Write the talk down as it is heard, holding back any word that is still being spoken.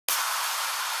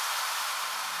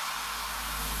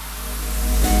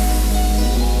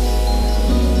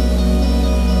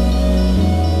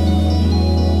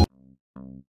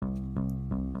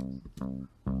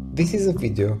This is a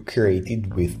video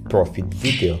created with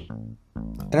ProfitVideo,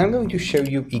 and I'm going to show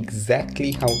you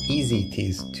exactly how easy it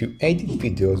is to edit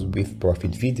videos with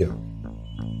ProfitVideo.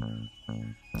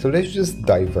 So let's just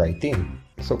dive right in.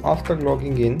 So after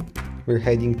logging in, we're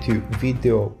heading to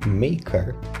Video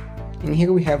Maker, and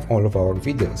here we have all of our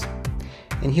videos.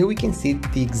 And here we can see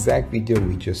the exact video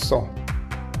we just saw.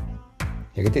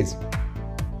 Here it is.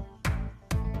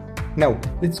 Now,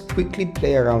 let's quickly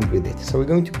play around with it. So we're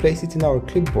going to place it in our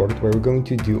clipboard where we're going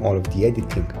to do all of the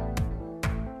editing.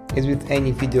 As with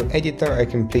any video editor, I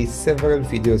can place several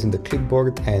videos in the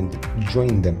clipboard and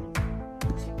join them.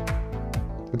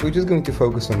 But we're just going to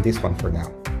focus on this one for now.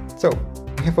 So,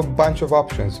 we have a bunch of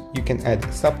options. You can add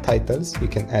subtitles, you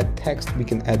can add text, we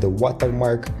can add a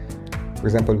watermark. For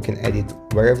example, we can edit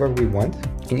wherever we want.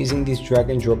 And using this drag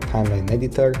and drop timeline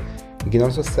editor, we can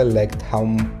also select how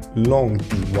long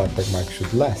the watermark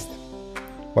should last.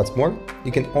 What's more,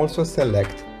 you can also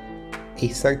select a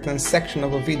certain section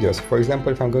of a video. So for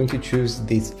example, if I'm going to choose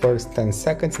these first 10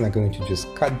 seconds and I'm going to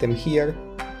just cut them here,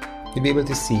 you'll be able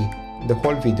to see the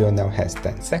whole video now has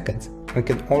 10 seconds. We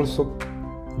can also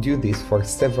do this for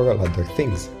several other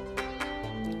things.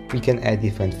 We can add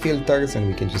different filters and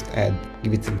we can just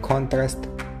give it some contrast,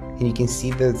 and you can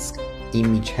see this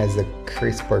image has a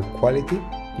crisper quality.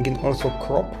 You can also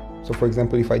crop. So for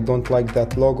example, if I don't like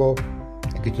that logo,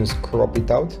 I can just crop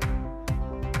it out.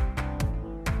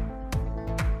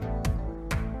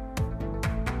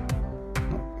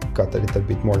 Got a little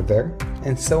bit more there.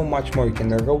 And so much more. You can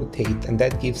rotate, and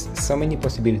that gives so many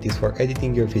possibilities for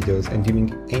editing your videos and doing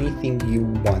anything you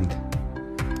want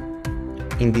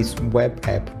in this web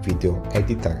app video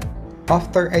editor.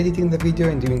 After editing the video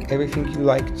and doing everything you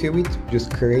like to it,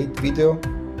 just create video,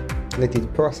 let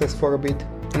it process for a bit,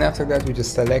 and after that we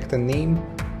just select a name,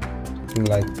 something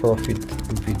like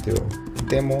ProfitVideo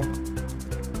Demo,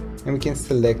 and we can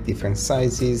select different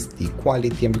sizes, the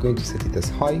quality. I'm going to set it as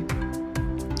high,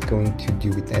 going to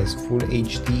do it as full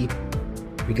HD.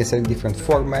 We can select different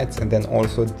formats and then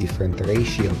also different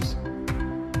ratios.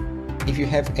 If you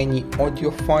have any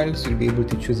audio files, you'll be able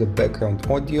to choose a background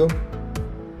audio.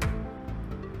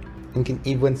 You can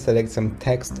even select some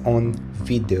text on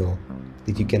video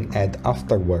that you can add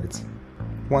afterwards.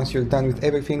 Once you're done with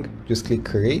everything, just click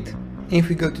create. And if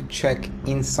we go to check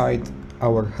inside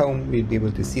our home, we'll be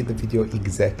able to see the video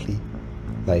exactly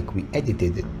like we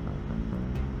edited it.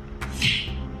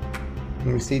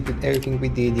 And we see it with everything we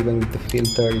did, even with the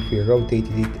filter, if we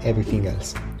rotated it, everything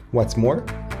else. What's more,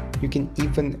 you can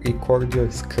even record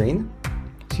your screen,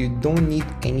 so you don't need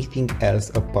anything else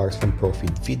apart from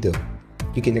ProfitVideo.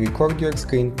 You can record your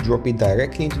screen, drop it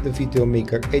directly into the video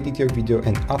maker, edit your video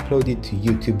and upload it to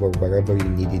YouTube or wherever you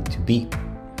need it to be.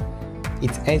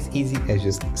 It's as easy as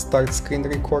just start screen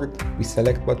record, we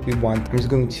select what we want. I'm just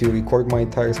going to record my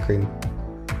entire screen,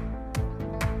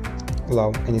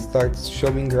 allow, and it starts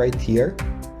showing right here.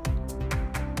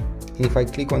 And if I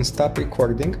click on stop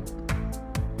recording,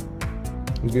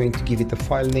 I'm going to give it a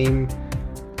file name,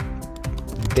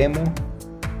 demo,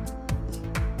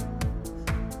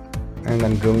 and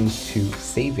I'm going to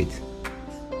save it.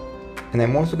 And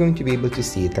I'm also going to be able to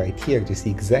see it right here, to see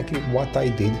exactly what I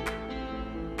did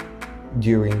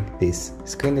during this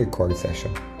screen record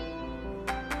session.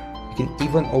 You can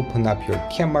even open up your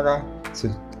camera so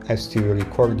as to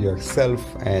record yourself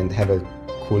and have a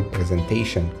cool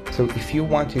presentation. So if you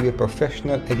want to be a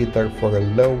professional editor for a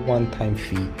low one-time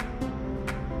fee,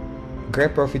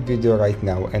 grab ProfitVideo right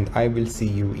now and I will see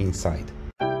you inside.